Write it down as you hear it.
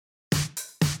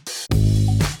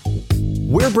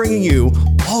we're bringing you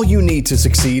all you need to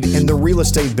succeed in the real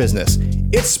estate business.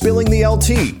 It's Spilling the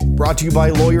LT, brought to you by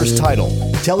Lawyers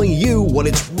Title, telling you what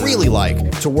it's really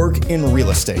like to work in real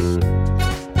estate.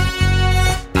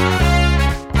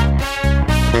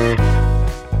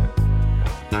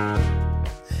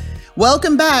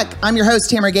 Welcome back. I'm your host,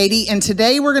 Tamara Gady, and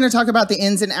today we're going to talk about the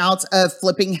ins and outs of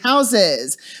flipping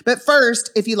houses. But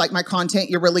first, if you like my content,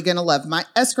 you're really going to love my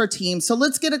escrow team. So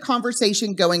let's get a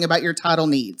conversation going about your title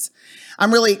needs.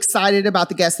 I'm really excited about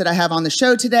the guest that I have on the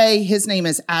show today. His name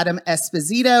is Adam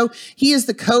Esposito. He is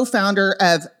the co-founder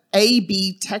of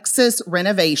AB Texas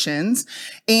Renovations,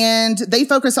 and they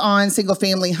focus on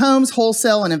single-family homes,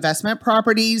 wholesale, and investment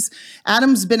properties.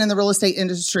 Adam's been in the real estate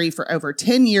industry for over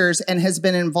 10 years and has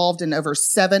been involved in over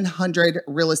 700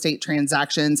 real estate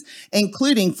transactions,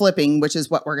 including flipping, which is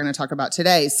what we're going to talk about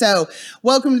today. So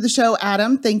welcome to the show,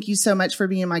 Adam. Thank you so much for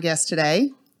being my guest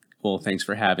today. Well, thanks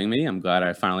for having me. I'm glad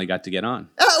I finally got to get on.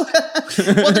 Oh,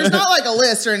 well, there's not like a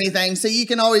list or anything, so you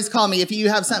can always call me if you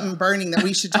have something burning that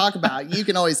we should talk about. You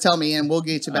can always tell me, and we'll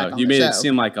get you back on the show. You made it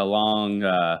seem like a long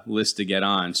list to get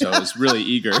on, so I was really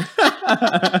eager.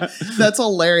 That's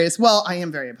hilarious. Well, I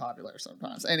am very popular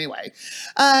sometimes. Anyway,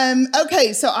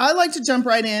 okay, so I like to jump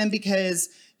right in because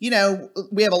we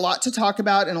have a lot to talk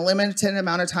about and a limited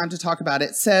amount of time to talk about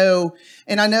it. So,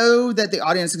 and I know that the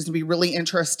audience is going to be really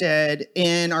interested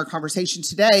in our conversation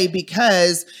today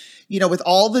because, with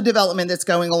all the development that's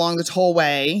going along the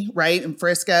tollway, right, in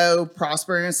Frisco,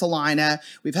 Prosper, and Salina,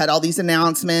 we've had all these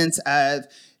announcements of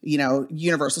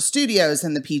Universal Studios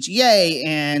and the PGA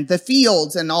and the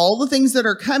fields and all the things that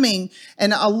are coming.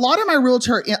 And a lot of my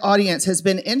realtor audience has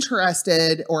been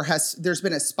interested there's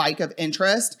been a spike of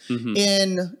interest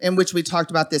in which we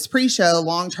talked about this pre-show,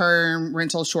 long-term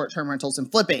rentals, short-term rentals,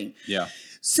 and flipping. Yeah.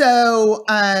 So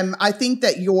I think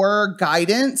that your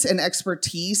guidance and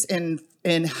expertise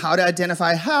in how to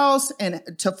identify a house and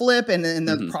to flip and in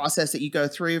the process that you go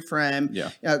through from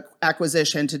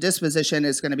acquisition to disposition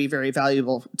is going to be very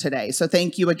valuable today. So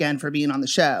thank you again for being on the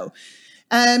show.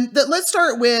 Let's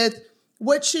start with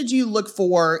what should you look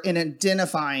for in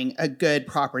identifying a good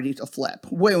property to flip?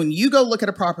 When you go look at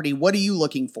a property, what are you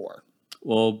looking for?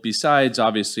 Well, besides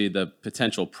obviously the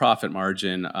potential profit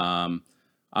margin,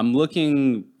 I'm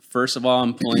looking, first of all,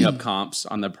 I'm pulling up comps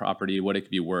on the property, what it could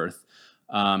be worth.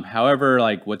 However,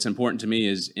 what's important to me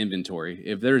is inventory.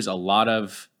 If there's a lot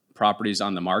of properties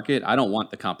on the market, I don't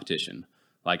want the competition.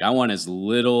 I want as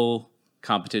little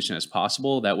competition as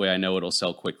possible. That way I know it'll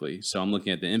sell quickly. So I'm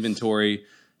looking at the inventory,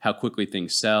 how quickly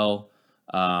things sell,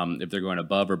 if they're going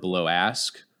above or below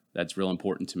ask. That's real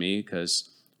important to me because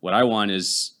what I want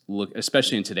is look,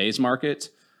 especially in today's market,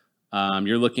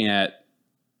 you're looking at,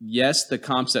 yes, the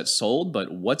comps that sold,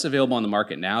 but what's available on the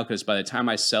market now? Because by the time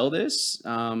I sell this,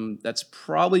 that's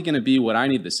probably going to be what I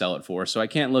need to sell it for. So I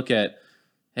can't look at,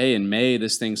 hey, in May,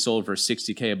 this thing sold for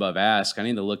 $60K above ask. I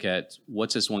need to look at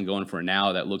what's this one going for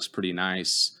now that looks pretty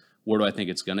nice. Where do I think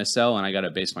it's going to sell? And I got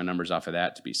to base my numbers off of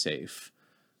that to be safe.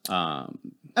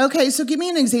 Okay, so give me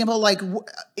an example.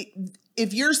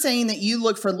 If you're saying that you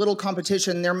look for little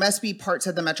competition, there must be parts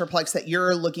of the Metroplex that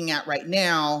you're looking at right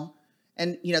now.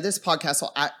 And, this podcast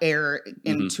will air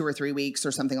in 2 or 3 weeks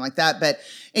or something like that.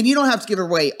 And you don't have to give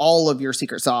away all of your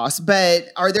secret sauce, but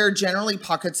are there generally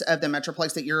pockets of the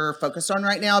Metroplex that you're focused on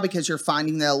right now because you're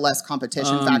finding the less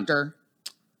competition factor?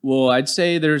 Well, I'd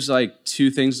say there's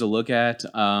 2 things to look at.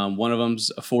 One of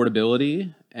them's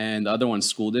affordability and the other one's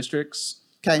school districts.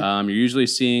 Okay. You're usually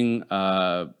seeing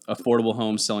affordable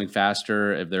homes selling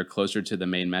faster if they're closer to the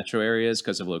main metro areas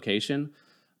because of location.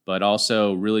 But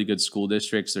also really good school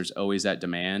districts, there's always that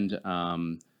demand.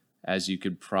 As you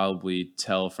could probably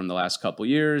tell from the last couple of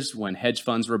years, when hedge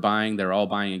funds were buying, they're all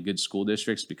buying in good school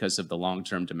districts because of the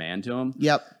long-term demand to them.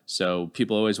 Yep. So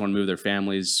people always want to move their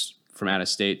families from out of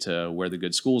state to where the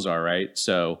good schools are, right?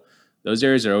 So those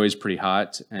areas are always pretty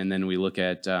hot. And then we look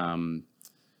at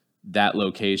that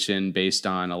location based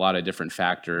on a lot of different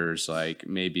factors, like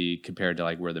maybe compared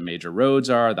to where the major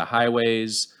roads are, the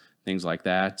highways, things like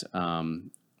that.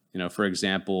 For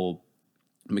example,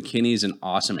 McKinney's an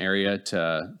awesome area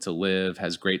to live,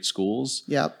 has great schools.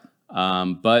 Yep.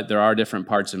 But there are different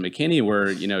parts of McKinney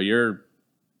where, you're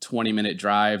 20-minute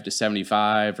drive to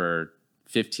 75 or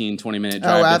 15, 20-minute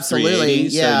drive to 380.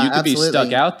 Yeah, so you could absolutely. be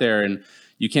stuck out there and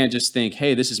you can't just think,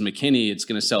 hey, this is McKinney, it's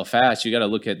going to sell fast. You got to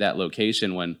look at that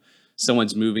location when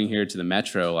someone's moving here to the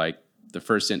metro. The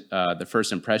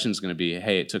first impression is going to be,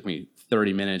 hey, it took me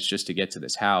 30 minutes just to get to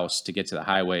this house, to get to the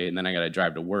highway, and then I got to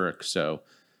drive to work. So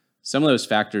some of those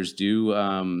factors do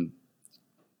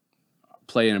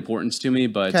play an importance to me,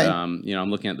 but, I'm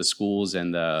looking at the schools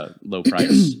and the low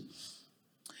price.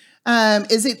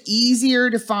 Is it easier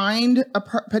to find a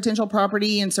potential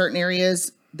property in certain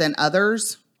areas than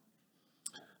others?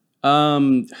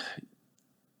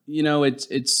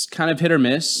 It's kind of hit or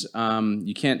miss.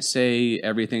 You can't say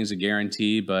everything's a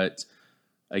guarantee, but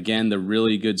again, the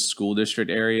really good school district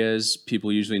areas,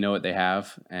 people usually know what they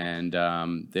have, and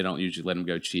they don't usually let them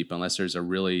go cheap unless there's a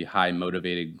really high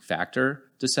motivating factor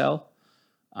to sell.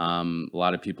 A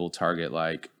lot of people target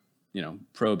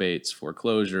probates,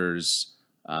 foreclosures,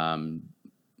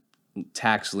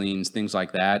 tax liens, things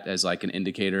like that as like an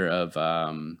indicator of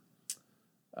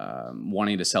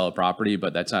wanting to sell a property,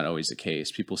 but that's not always the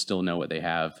case. People still know what they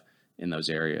have in those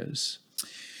areas.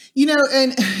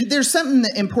 And there's something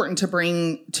important to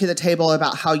bring to the table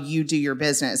about how you do your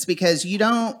business, because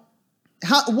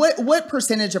what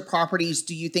percentage of properties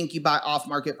do you think you buy off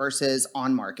market versus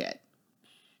on market?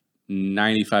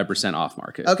 95% off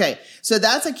market. Okay. So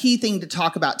that's a key thing to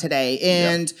talk about today.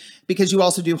 And because you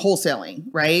also do wholesaling,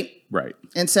 right? Right.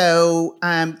 And so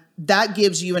that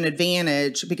gives you an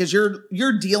advantage because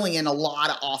you're dealing in a lot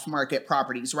of off market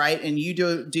properties, right? And you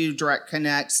do direct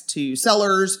connects to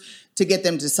sellers to get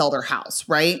them to sell their house,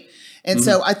 right? And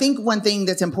so I think one thing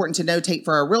that's important to notate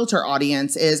for our realtor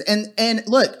audience is, and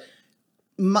look,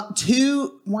 I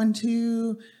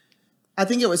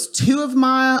think it was 2 of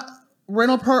my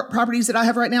rental properties that I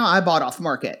have right now, I bought off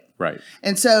market. Right.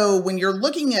 And so when you're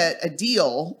looking at a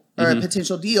deal or a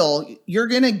potential deal, you're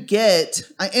going to get,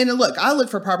 and look, I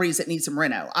look for properties that need some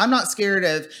reno. I'm not scared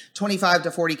of 25 to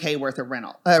 40K worth of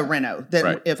reno that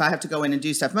right. If I have to go in and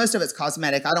do stuff. Most of it's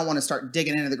cosmetic. I don't want to start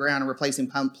digging into the ground and replacing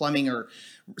plumbing or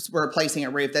replacing a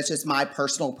roof. That's just my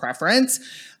personal preference.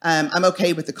 I'm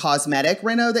okay with the cosmetic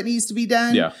reno that needs to be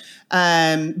done. Yeah.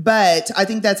 But I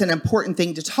think that's an important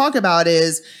thing to talk about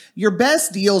is your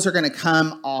best deals are going to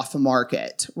come off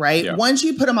market, right? Yeah. Once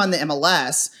you put them on the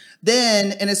MLS,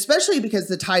 then, and especially because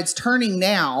the tide's turning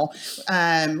now,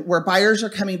 where buyers are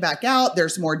coming back out,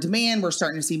 there's more demand. We're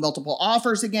starting to see multiple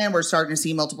offers again. We're starting to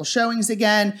see multiple showings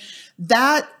again.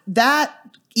 That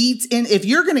eats in. If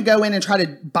you're going to go in and try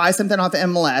to buy something off the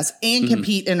MLS and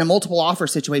compete in a multiple offer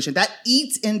situation, that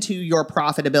eats into your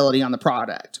profitability on the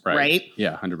product, right?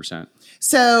 Yeah, 100%.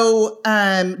 So,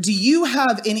 do you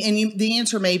have any? And the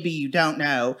answer may be you don't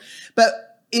know,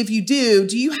 but if you do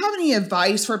you have any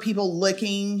advice for people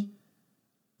looking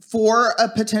for a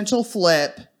potential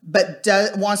flip, but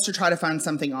wants to try to find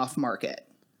something off market?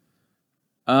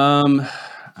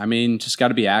 Just got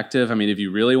to be active. If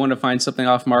you really want to find something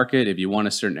off market, if you want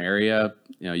a certain area,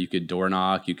 you could door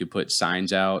knock, you could put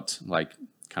signs out,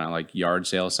 kind of like yard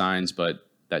sale signs, but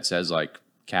that says like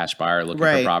cash buyer looking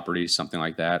for properties, something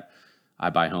like that. I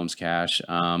buy homes cash.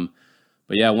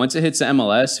 But yeah, once it hits the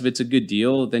MLS, if it's a good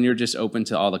deal, then you're just open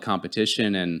to all the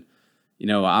competition. And,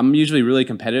 I'm usually really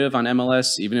competitive on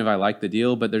MLS, even if I like the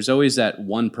deal, but there's always that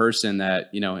one person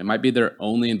that, it might be their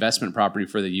only investment property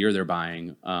for the year they're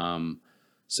buying.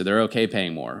 So they're okay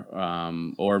paying more.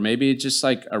 Or maybe it's just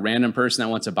like a random person that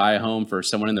wants to buy a home for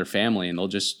someone in their family and they'll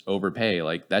just overpay.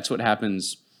 Like that's what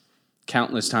happens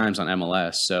countless times on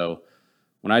MLS. So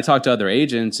when I talk to other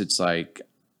agents, it's like,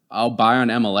 I'll buy on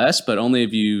MLS, but only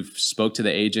if you've spoke to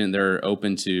the agent, they're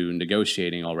open to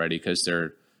negotiating already because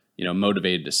they're,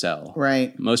 motivated to sell.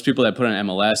 Right. Most people that put on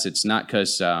MLS, it's not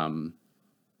because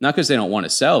they don't want to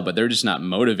sell, but they're just not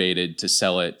motivated to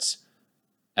sell it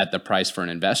at the price for an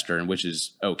investor, and which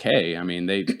is okay.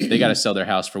 They got to sell their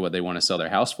house for what they want to sell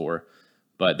their house for,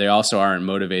 but they also aren't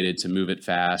motivated to move it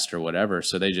fast or whatever.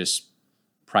 So they just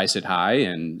price it high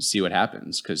and see what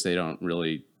happens because they don't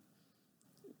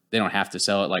have to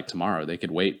sell it like tomorrow. They could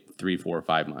wait 3, 4,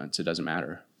 5 months. It doesn't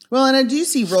matter. Well, and I do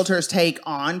see realtors take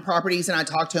on properties, and I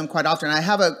talk to them quite often. I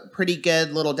have a pretty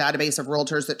good little database of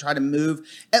realtors that try to move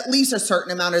at least a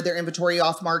certain amount of their inventory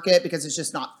off market because it's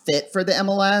just not fit for the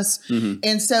MLS.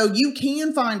 And so you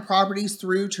can find properties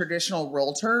through traditional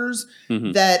realtors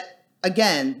that,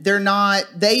 again,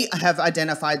 they have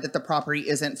identified that the property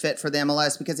isn't fit for the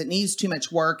MLS because it needs too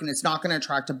much work and it's not going to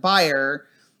attract a buyer.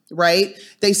 Right?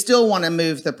 They still want to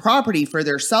move the property for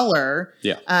their seller.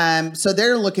 Yeah. So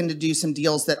they're looking to do some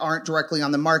deals that aren't directly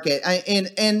on the market.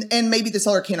 And maybe the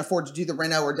seller can't afford to do the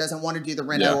reno or doesn't want to do the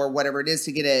reno or whatever it is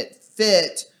to get it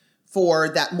fit for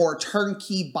that more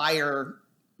turnkey buyer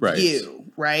view,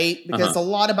 right? Because a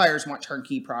lot of buyers want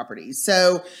turnkey properties.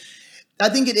 So I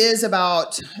think it is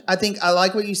I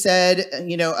like what you said,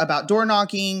 about door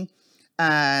knocking,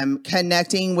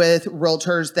 connecting with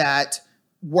realtors that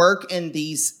work in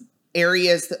these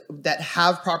areas that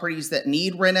have properties that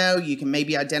need reno. You can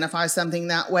maybe identify something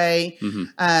that way.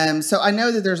 So I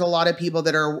know that there's a lot of people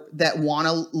that want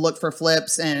to look for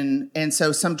flips, and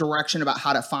so some direction about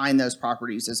how to find those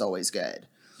properties is always good.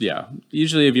 Yeah.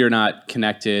 Usually if you're not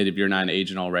connected, if you're not an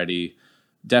agent already,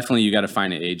 definitely you got to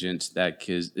find an agent that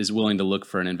is willing to look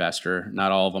for an investor.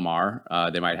 Not all of them are.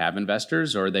 They might have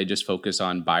investors, or they just focus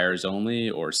on buyers only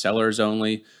or sellers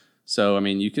only. So, I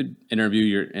mean, you could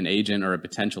interview an agent or a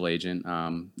potential agent.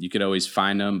 You could always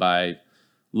find them by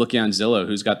looking on Zillow,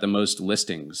 who's got the most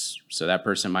listings. So that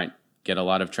person might get a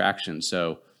lot of traction.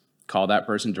 So call that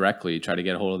person directly, try to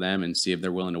get a hold of them and see if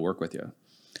they're willing to work with you.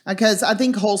 Because I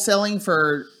think wholesaling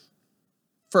for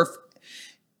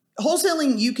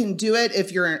wholesaling, you can do it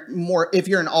if you're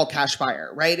an all cash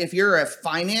buyer, right? If you're a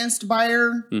financed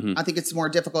buyer, I think it's more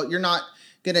difficult. You're not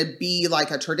going to be like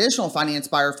a traditional finance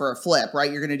buyer for a flip,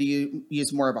 right? You're going to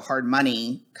use more of a hard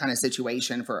money kind of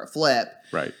situation for a flip.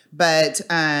 Right. But,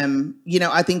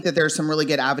 I think that there's some really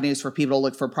good avenues for people to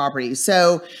look for properties.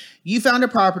 So you found a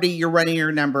property, you're running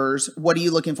your numbers. What are you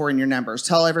looking for in your numbers?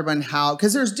 Tell everyone how,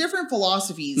 because there's different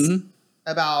philosophies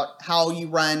about how you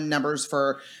run numbers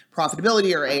for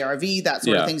profitability or ARV, that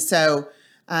sort of thing. So,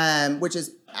 which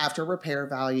is after repair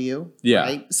value. Yeah.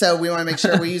 Right. So we want to make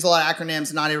sure we use a lot of acronyms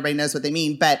and not everybody knows what they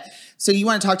mean. But so you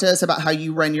want to talk to us about how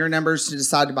you run your numbers to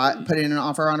decide to put in an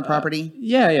offer on a property?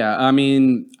 Yeah. I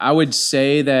mean, I would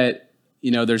say that,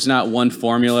 there's not one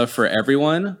formula for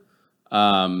everyone.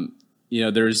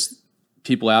 There's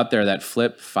people out there that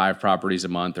flip 5 properties a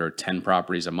month or 10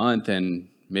 properties a month, and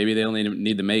maybe they only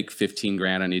need to make 15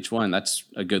 grand on each one. That's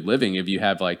a good living if you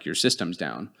have like your systems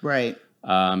down. Right.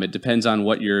 It depends on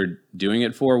what you're doing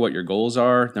it for, what your goals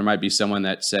are. There might be someone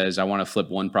that says, I want to flip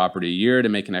 1 property a year to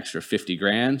make an extra 50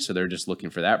 grand. So they're just looking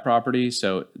for that property.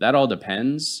 So that all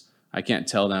depends. I can't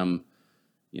tell them,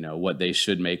 what they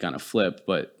should make on a flip,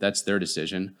 but that's their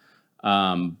decision.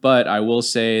 But I will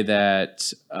say that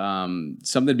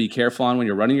something to be careful on when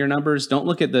you're running your numbers. Don't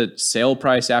look at the sale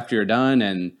price after you're done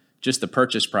and just the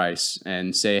purchase price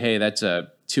and say, hey, that's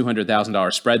a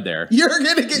 $200,000 spread there. You're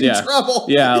going to get in trouble.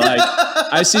 Yeah. Like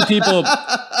I see people,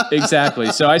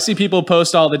 exactly. So I see people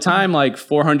post all the time, like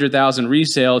 400,000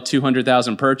 resale,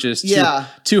 200,000 purchase,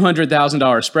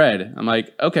 $200,000 spread. I'm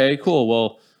like, okay, cool.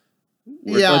 Well,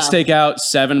 let's take out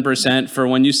 7% for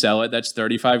when you sell it. That's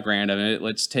 35 grand of it.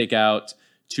 Let's take out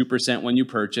 2% when you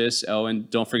purchase. Oh, and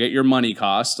don't forget your money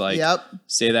cost. Like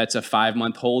say that's a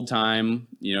 5-month hold time,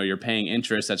 you're paying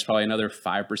interest. That's probably another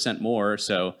 5% more.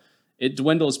 So it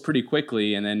dwindles pretty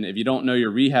quickly. And then if you don't know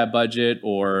your rehab budget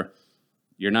or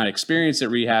you're not experienced at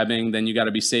rehabbing, then you got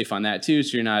to be safe on that too.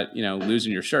 So you're not,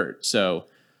 losing your shirt. So,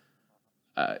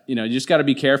 you just got to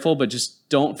be careful, but just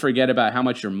don't forget about how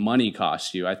much your money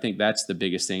costs you. I think that's the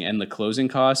biggest thing, and the closing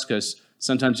costs, because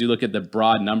sometimes you look at the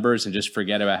broad numbers and just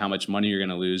forget about how much money you're going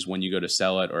to lose when you go to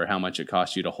sell it, or how much it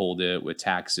costs you to hold it with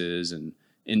taxes and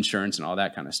insurance and all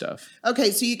that kind of stuff.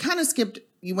 Okay. So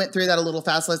you went through that a little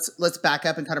fast. Let's back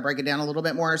up and kind of break it down a little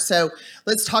bit more. So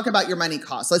let's talk about your money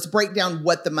costs. Let's break down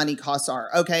what the money costs are.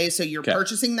 Okay. So you're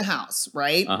purchasing the house,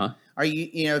 right? Are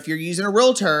you, if you're using a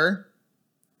realtor,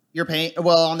 you're paying,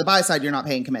 on the buy side, you're not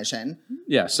paying commission.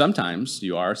 Yeah. Sometimes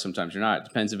you are, sometimes you're not. It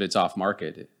depends if it's off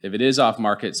market. If it is off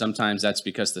market, sometimes that's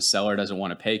because the seller doesn't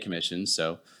want to pay commissions.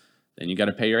 So then you got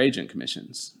to pay your agent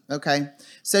commissions. Okay.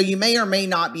 So you may or may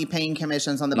not be paying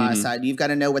commissions on the buy side. You've got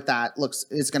to know what that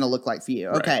is going to look like for you.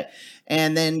 Okay. Right.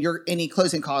 And then any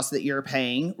closing costs that you're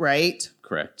paying, right?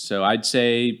 Correct. So I'd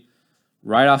say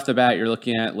right off the bat, you're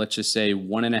looking at, let's just say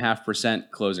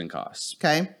 1.5% closing costs.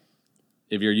 Okay.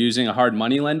 If you're using a hard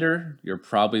money lender, you're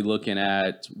probably looking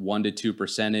at 1 to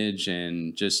 2%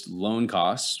 in just loan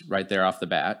costs right there off the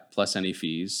bat, plus any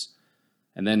fees.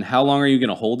 And then how long are you going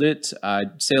to hold it?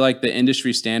 I'd say like the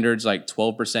industry standards, like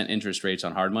 12% interest rates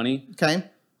on hard money. Okay.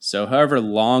 So however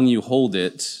long you hold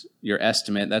it, your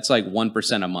estimate, that's like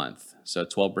 1% a month. So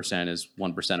 12% is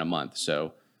 1% a month.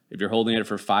 So if you're holding it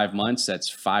for 5 months,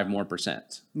 that's 5% more.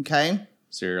 Okay.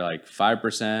 So you're like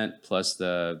 5% plus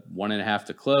the 1.5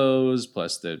 to close,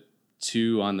 plus the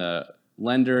 2 on the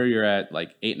lender, you're at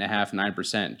like 8.5,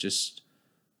 9%, just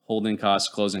holding costs,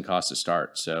 closing costs to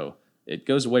start. So it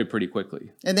goes away pretty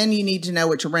quickly. And then you need to know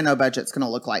what your reno budget's going to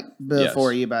look like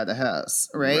before you buy the house,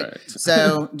 right?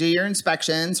 So do your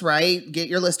inspections, right? Get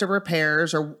your list of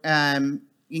repairs, or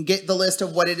you can get the list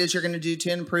of what it is you're going to do to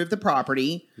improve the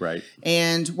property. Right.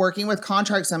 And working with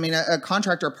contracts. I mean, a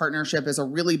contractor partnership is a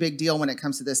really big deal when it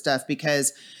comes to this stuff,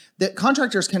 because the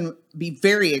contractors can be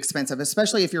very expensive,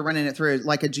 especially if you're running it through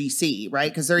like a GC, right?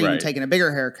 Because they're even taking a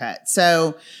bigger haircut.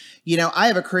 So, I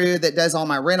have a crew that does all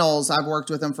my rentals. I've worked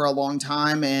with him for a long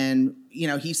time, and,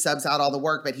 he subs out all the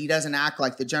work, but he doesn't act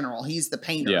like the general. He's the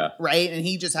painter, right? And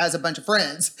he just has a bunch of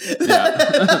friends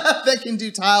that can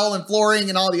do tile and flooring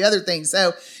and all the other things.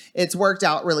 So it's worked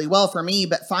out really well for me.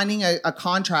 But finding a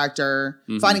contractor,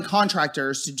 finding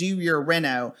contractors to do your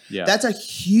reno, that's a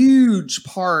huge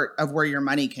part of where your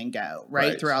money can go,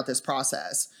 right? Throughout this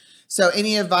process. So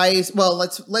any advice? Well,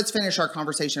 let's finish our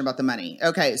conversation about the money.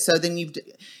 Okay, so then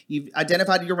you've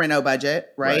identified your reno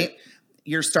budget, right?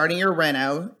 You're starting your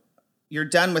reno. You're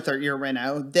done with your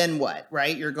reno. Then what,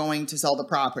 right? You're going to sell the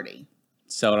property.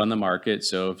 Sell it on the market.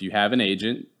 So if you have an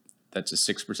agent, that's a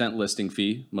 6% listing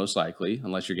fee, most likely,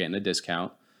 unless you're getting a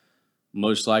discount.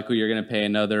 Most likely you're going to pay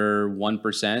another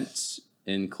 1%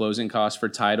 in closing costs for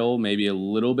title, maybe a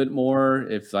little bit more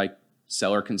if like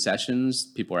seller concessions.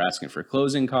 People are asking for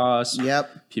closing costs.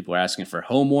 People are asking for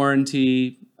home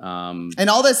warranty. And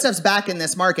all that stuff's back in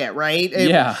this market, right?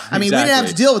 I mean, we didn't have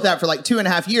to deal with that for like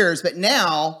 2.5 years, but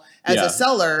now as a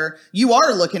seller, you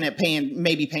are looking at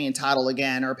maybe paying title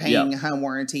again, or paying home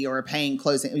warranty, or paying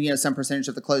closing, some percentage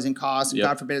of the closing costs.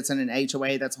 God forbid it's in an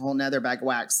HOA. That's a whole nother bag of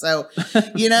wax. So,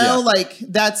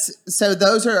 so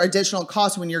those are additional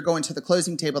costs when you're going to the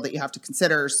closing table that you have to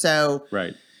consider. So,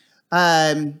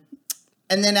 and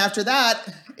then after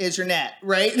that is your net,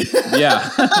 right?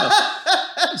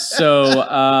 So,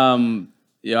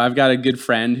 I've got a good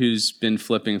friend who's been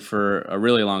flipping for a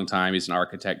really long time. He's an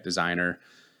architect designer,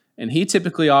 and he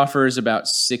typically offers about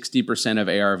 60% of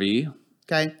ARV.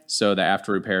 Okay. So the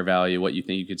after repair value, what you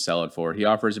think you could sell it for. He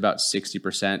offers about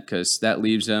 60% because that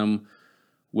leaves him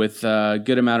with a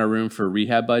good amount of room for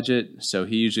rehab budget. So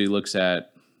he usually looks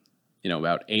at,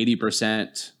 about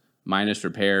 80% minus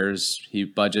repairs. He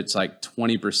budgets like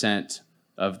 20%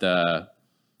 of the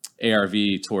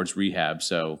ARV towards rehab.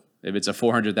 So if it's a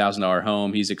 $400,000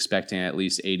 home, he's expecting at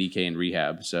least $80K in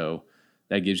rehab. So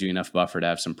that gives you enough buffer to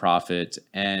have some profit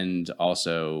and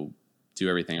also do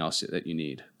everything else that you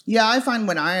need. Yeah, I find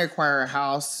when I acquire a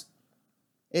house,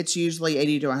 it's usually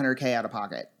 80 to 100K out of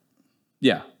pocket.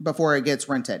 Yeah. Before it gets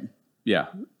rented. Yeah.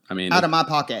 I mean, out of my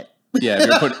pocket. Yeah.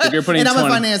 If you're putting and I'm a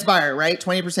finance buyer, right?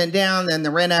 20% down, then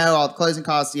the reno, all the closing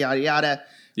costs, yada, yada.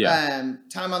 Yeah.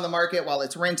 Time on the market while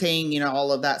it's renting,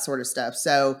 all of that sort of stuff.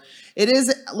 So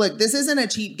this isn't a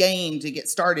cheap game to get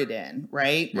started in,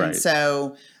 right? And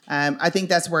so I think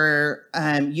that's where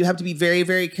you have to be very,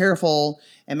 very careful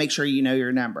and make sure you know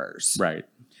your numbers. Right.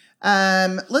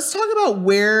 Let's talk about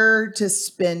where to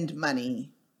spend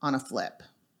money on a flip.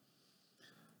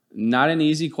 Not an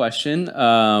easy question.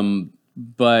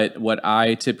 But what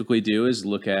I typically do is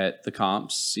look at the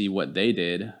comps, see what they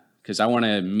did, because I want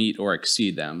to meet or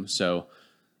exceed them. So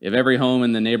if every home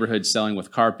in the neighborhood's selling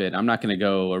with carpet, I'm not going to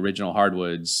go original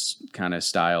hardwoods kind of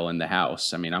style in the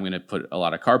house. I mean, I'm going to put a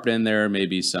lot of carpet in there,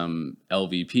 maybe some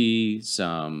LVP,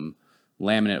 some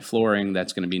laminate flooring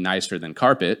that's going to be nicer than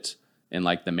carpet in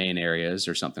like the main areas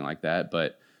or something like that.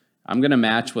 But I'm going to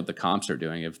match what the comps are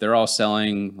doing. If they're all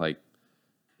selling, like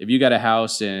if you got a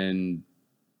house in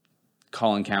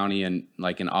Collin County and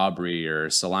like in Aubrey or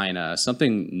Salina,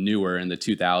 something newer in the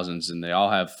 2000s, and they all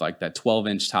have like that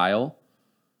 12-inch tile.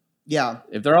 Yeah.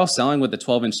 If they're all selling with the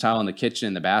 12-inch tile in the kitchen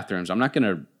and the bathrooms, I'm not going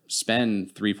to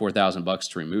spend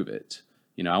 $3,000-$4,000 to remove it.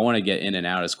 I want to get in and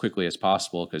out as quickly as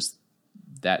possible because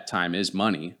that time is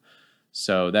money.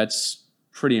 So that's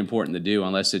pretty important to do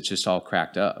unless it's just all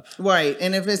cracked up. Right.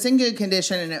 And if it's in good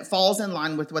condition and it falls in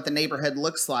line with what the neighborhood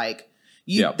looks like,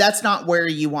 that's not where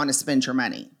you want to spend your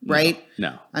money, right?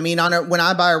 No. I mean, when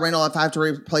I buy a rental, if I have to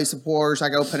replace the floors, I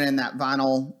go put in that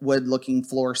vinyl wood-looking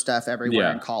floor stuff everywhere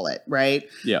and call it, right?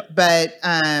 Yeah. But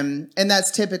and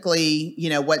that's typically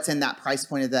what's in that price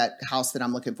point of that house that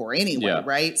I'm looking for anyway,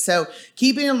 right? So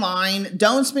keep it in line.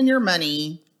 Don't spend your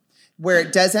money where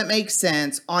it doesn't make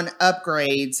sense on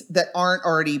upgrades that aren't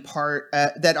already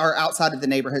that are outside of the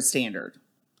neighborhood standard.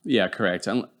 Yeah, correct.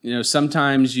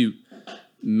 Sometimes you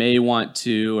may want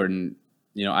to, or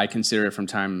I consider it from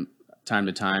time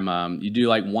to time. You do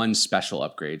like one special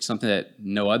upgrade, something that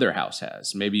no other house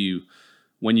has. Maybe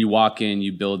when you walk in,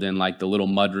 you build in like the little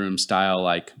mudroom style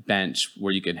like bench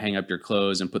where you could hang up your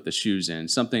clothes and put the shoes in.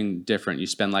 Something different. You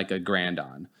spend like $1,000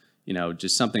 on,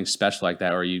 just something special like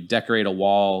that. Or you decorate a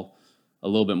wall a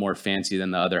little bit more fancy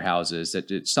than the other houses.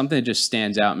 It's something that just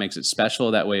stands out, makes it special.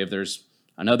 That way, if there's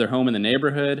another home in the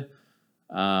neighborhood,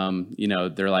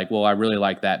 they're like, well, I really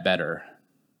like that better.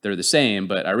 They're the same,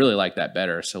 but I really like that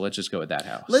better. So let's just go with that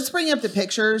house. Let's bring up the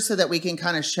pictures so that we can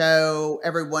kind of show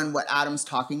everyone what Adam's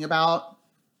talking about.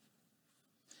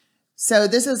 So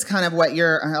this is kind of what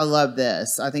I love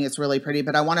this. I think it's really pretty,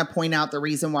 but I want to point out the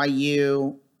reason why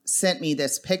you sent me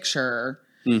this picture.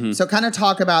 Mm-hmm. So kind of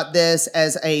talk about this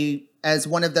as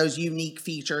one of those unique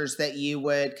features that you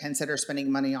would consider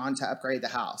spending money on to upgrade the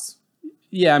house.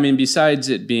 Yeah, I mean, besides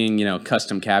it being,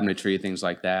 custom cabinetry, things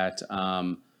like that,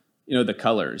 the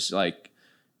colors, like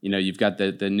You've got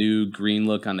the new green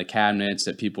look on the cabinets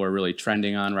that people are really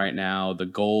trending on right now, the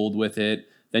gold with it.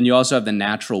 Then you also have the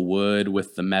natural wood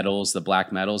with the metals, the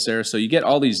black metals there. So you get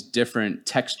all these different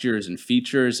textures and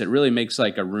features. It really makes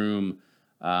like a room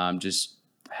just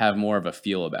have more of a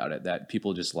feel about it that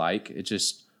people just like. It's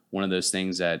just one of those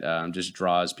things that just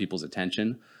draws people's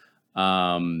attention.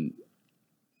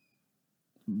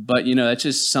 But, that's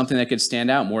just something that could stand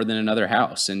out more than another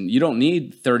house. And you don't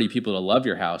need 30 people to love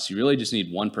your house. You really just need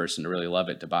one person to really love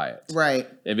it to buy it. Right.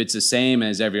 If it's the same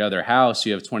as every other house,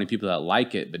 you have 20 people that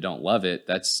like it but don't love it.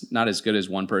 That's not as good as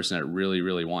one person that really,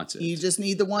 really wants it. You just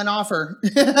need the one offer.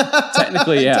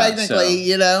 Technically, yeah.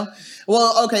 Technically,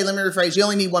 Well, okay, let me rephrase. You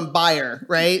only need one buyer,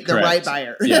 right? The Correct. right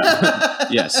buyer. Yeah.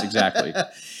 Yes, exactly.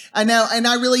 I know, and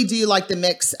I really do like the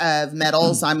mix of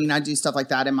metals. I mean, I do stuff like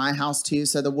that in my house too.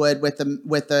 So the wood with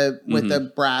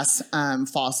the brass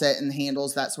faucet and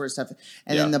handles, that sort of stuff,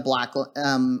 and then the black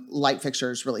light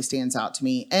fixtures really stands out to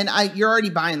me. And you're already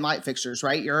buying light fixtures,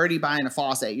 right? You're already buying a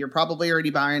faucet. You're probably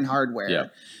already buying hardware. Yeah.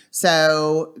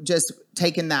 So just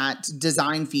taking that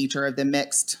design feature of the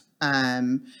mixed.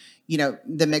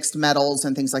 The mixed metals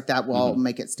and things like that will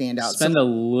make it stand out. Spend a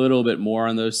little bit more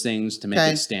on those things to make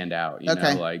it stand out. You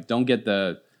know, like don't get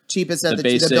the cheapest of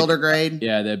the builder grade.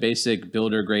 Yeah, the basic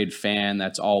builder grade fan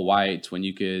that's all white when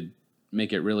you could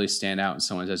make it really stand out. And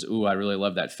someone says, "Ooh, I really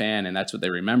love that fan," and that's what they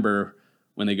remember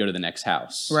when they go to the next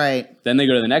house. Right. Then they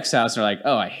go to the next house and they're like,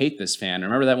 "Oh, I hate this fan.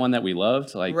 Remember that one that we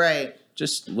loved?" Like, right.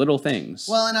 Just little things.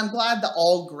 Well, and I'm glad the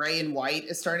all gray and white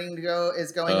is going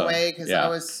away because I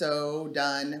was so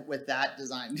done with that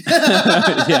design.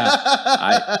 Yeah,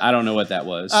 I don't know what that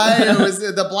was. It was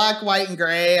the black, white, and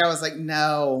gray. I was like,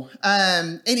 no.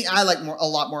 I like a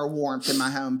lot more warmth in my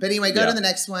home. But anyway, go to the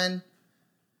next one.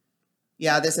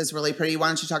 Yeah, this is really pretty. Why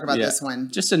don't you talk about this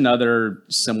one? Just another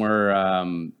similar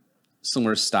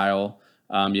style.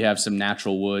 You have some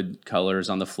natural wood colors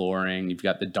on the flooring. You've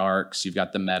got the darks. You've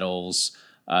got the metals.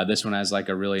 This one has like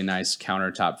a really nice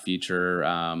countertop feature,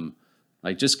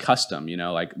 like just custom.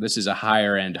 Like this is a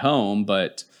higher end home,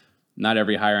 but not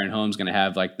every higher end home is going to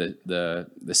have like the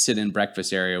sit-in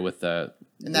breakfast area with the.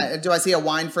 And that, do I see a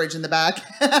wine fridge in the back?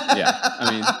 Yeah,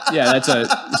 I mean, that's a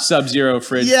Sub-Zero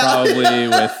fridge probably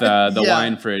with the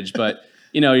wine fridge, but.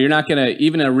 You're not going to,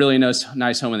 even a really nice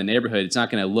home in the neighborhood, it's not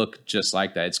going to look just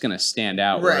like that. It's going to stand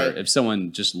out. Right. Where if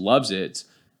someone just loves it,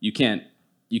 you can't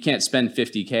spend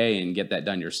 $50K and get that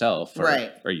done yourself.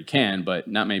 Right. Or you can, but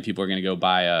not many people are going to go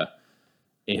buy a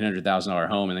 $800,000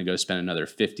 home and then go spend another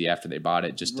 $50 after they bought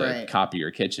it just to copy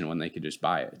your kitchen when they could just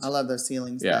buy it. I love those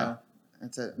ceilings though.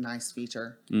 That's a nice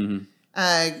feature. Mm-hmm.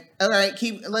 All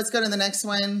right, let's go to the next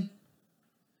one.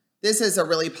 This is a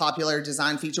really popular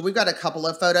design feature. We've got a couple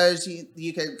of photos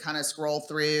you could kind of scroll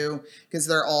through because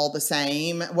they're all the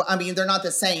same. Well, I mean, they're not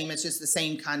the same. It's just the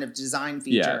same kind of design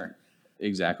feature. Yeah,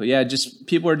 exactly. Yeah, just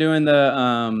people are doing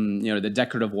the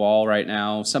decorative wall right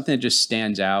now. Something that just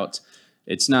stands out.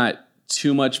 It's not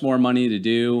too much more money to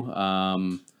do,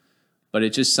 but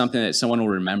it's just something that someone will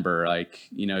remember. Like,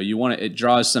 it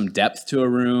draws some depth to a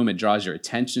room. It draws your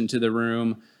attention to the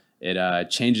room.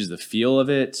 It changes the feel of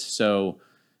it. So,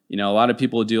 a lot of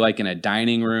people do like in a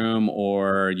dining room,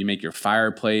 or you make your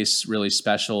fireplace really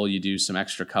special. You do some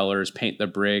extra colors, paint the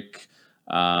brick,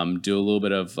 do a little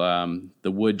bit of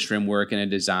the wood trim work in a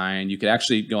design. You could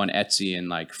actually go on Etsy and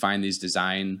like find these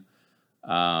design,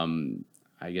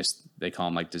 I guess they call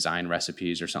them like design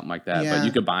recipes or something like that. Yeah. But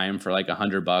you could buy them for like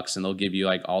 $100 and they'll give you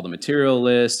like all the material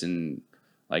list and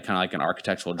like kind of like an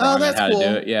architectural drawing on how to do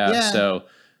it. Yeah. So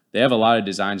they have a lot of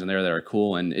designs on there that are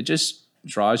cool, and it just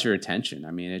draws your attention.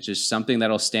 I mean, it's just something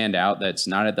that'll stand out that's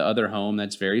not at the other home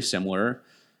that's very similar,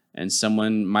 and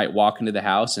someone might walk into the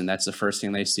house and that's the first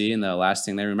thing they see and the last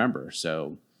thing they remember.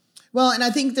 So, well, and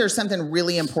I think there's something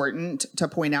really important to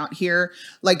point out here.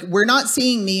 Like, we're not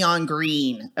seeing neon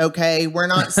green, okay? We're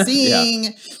not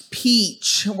seeing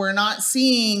peach. We're not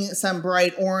seeing some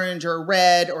bright orange or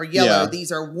red or yellow.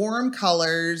 These are warm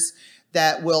colors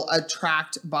that will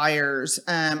attract buyers.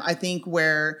 I think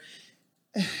where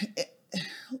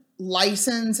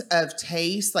license of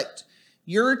taste, like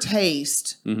your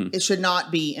taste, it should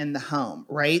not be in the home,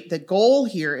 right? The goal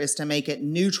here is to make it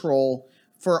neutral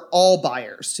for all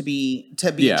buyers to be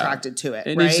attracted to it.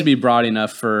 It needs to be broad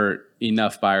enough for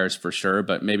enough buyers for sure,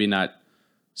 but maybe not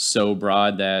so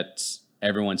broad that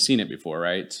everyone's seen it before,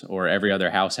 right? Or every other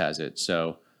house has it.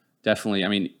 So definitely, I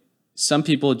mean, some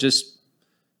people just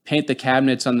paint the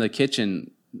cabinets on the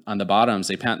kitchen on the bottoms.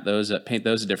 They paint those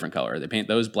a different color. They paint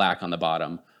those black on the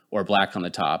bottom or black on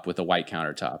the top with a white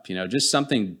countertop. Just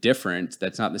something different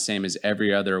that's not the same as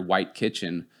every other white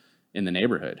kitchen in the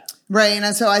neighborhood. Right.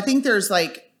 And so I think there's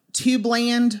like too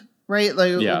bland, right?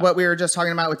 Like Yeah. what we were just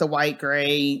talking about with the white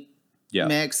gray Yeah.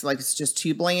 mix, like it's just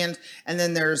too bland. And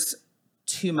then there's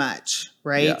too much,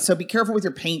 right? Yeah. So be careful with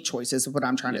your paint choices is what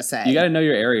I'm trying to say. You got to know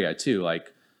your area too.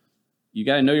 Like you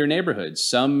got to know your neighborhood.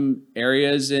 Some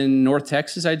areas in North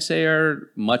Texas, I'd say, are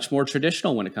much more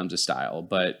traditional when it comes to style.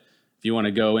 But if you want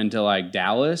to go into like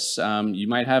Dallas, you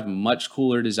might have much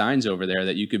cooler designs over there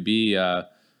that you could be a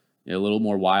little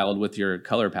more wild with your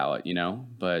color palette,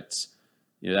 But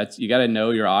that's you got to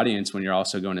know your audience when you're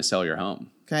also going to sell your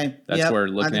home. Okay. That's where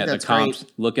looking at the comps,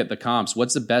 great. look at the comps.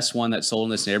 What's the best one that sold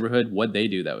in this neighborhood? What'd they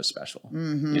do that was special?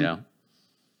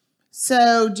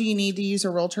 So do you need to use a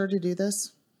realtor to do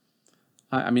this?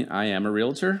 I mean, I am a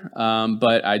realtor,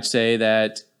 but I'd say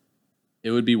that it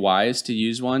would be wise to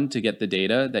use one to get the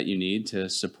data that you need to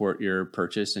support your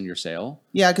purchase and your sale.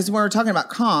 Yeah, because when we're talking about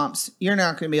comps, you're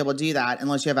not going to be able to do that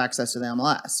unless you have access to the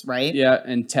MLS, right? Yeah,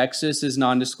 and Texas is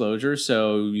non-disclosure,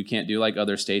 so you can't do like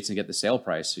other states and get the sale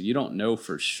price. So you don't know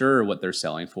for sure what they're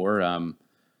selling for.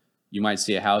 You might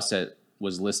see a house that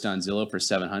was listed on Zillow for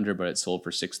 $700, but it sold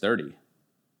for $630.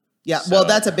 Yeah, well,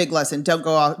 that's a big lesson. Don't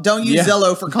use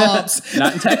Zillow for comps.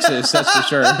 Not in Texas, that's for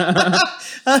sure.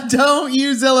 Don't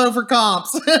use Zillow for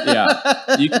comps.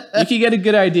 Yeah, you can get a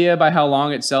good idea by how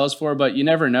long it sells for, but you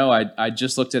never know. I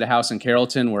just looked at a house in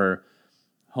Carrollton where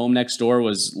home next door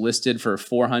was listed for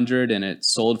 $400 and it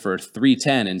sold for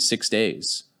 $310 in 6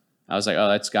 days. I was like, oh,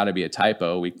 that's got to be a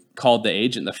typo. We called the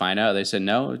agent to find out. They said,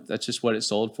 no, that's just what it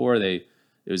sold for.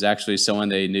 It was actually someone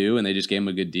they knew, and they just gave them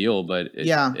a good deal, but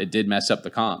it did mess up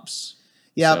the comps.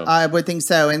 Yeah, So. I would think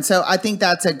so. And so I think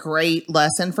that's a great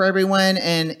lesson for everyone.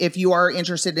 And if you are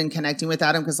interested in connecting with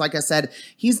Adam, because like I said,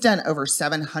 he's done over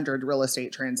 700 real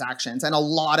estate transactions, and a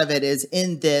lot of it is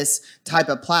in this type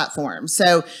of platform.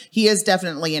 So he is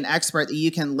definitely an expert that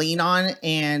you can lean on,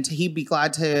 and he'd be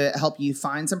glad to help you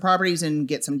find some properties and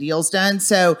get some deals done.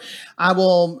 So I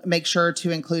will make sure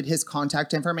to include his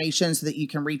contact information so that you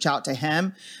can reach out to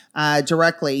him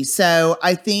directly. So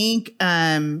I think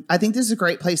this is a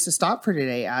great place to stop for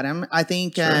today, Adam. I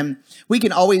think we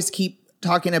can always keep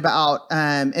talking about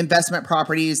investment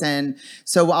properties, and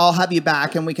so I'll have you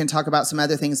back and we can talk about some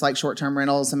other things like short-term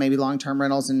rentals and maybe long-term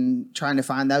rentals and trying to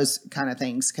find those kind of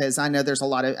things, because I know there's a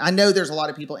lot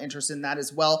of people interested in that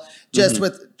as well, just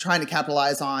with trying to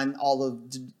capitalize on all of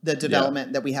the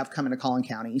development that we have coming to Collin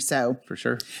County. So For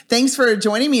sure. thanks for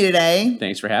joining me today.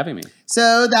 Thanks for having me.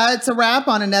 So that's a wrap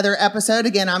on another episode.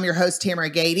 Again, I'm your host, Tamara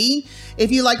Gady. If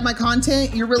you like my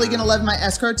content, you're really going to love my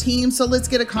escrow team. So let's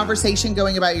get a conversation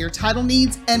going about your title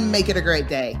needs and make it a great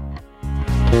day.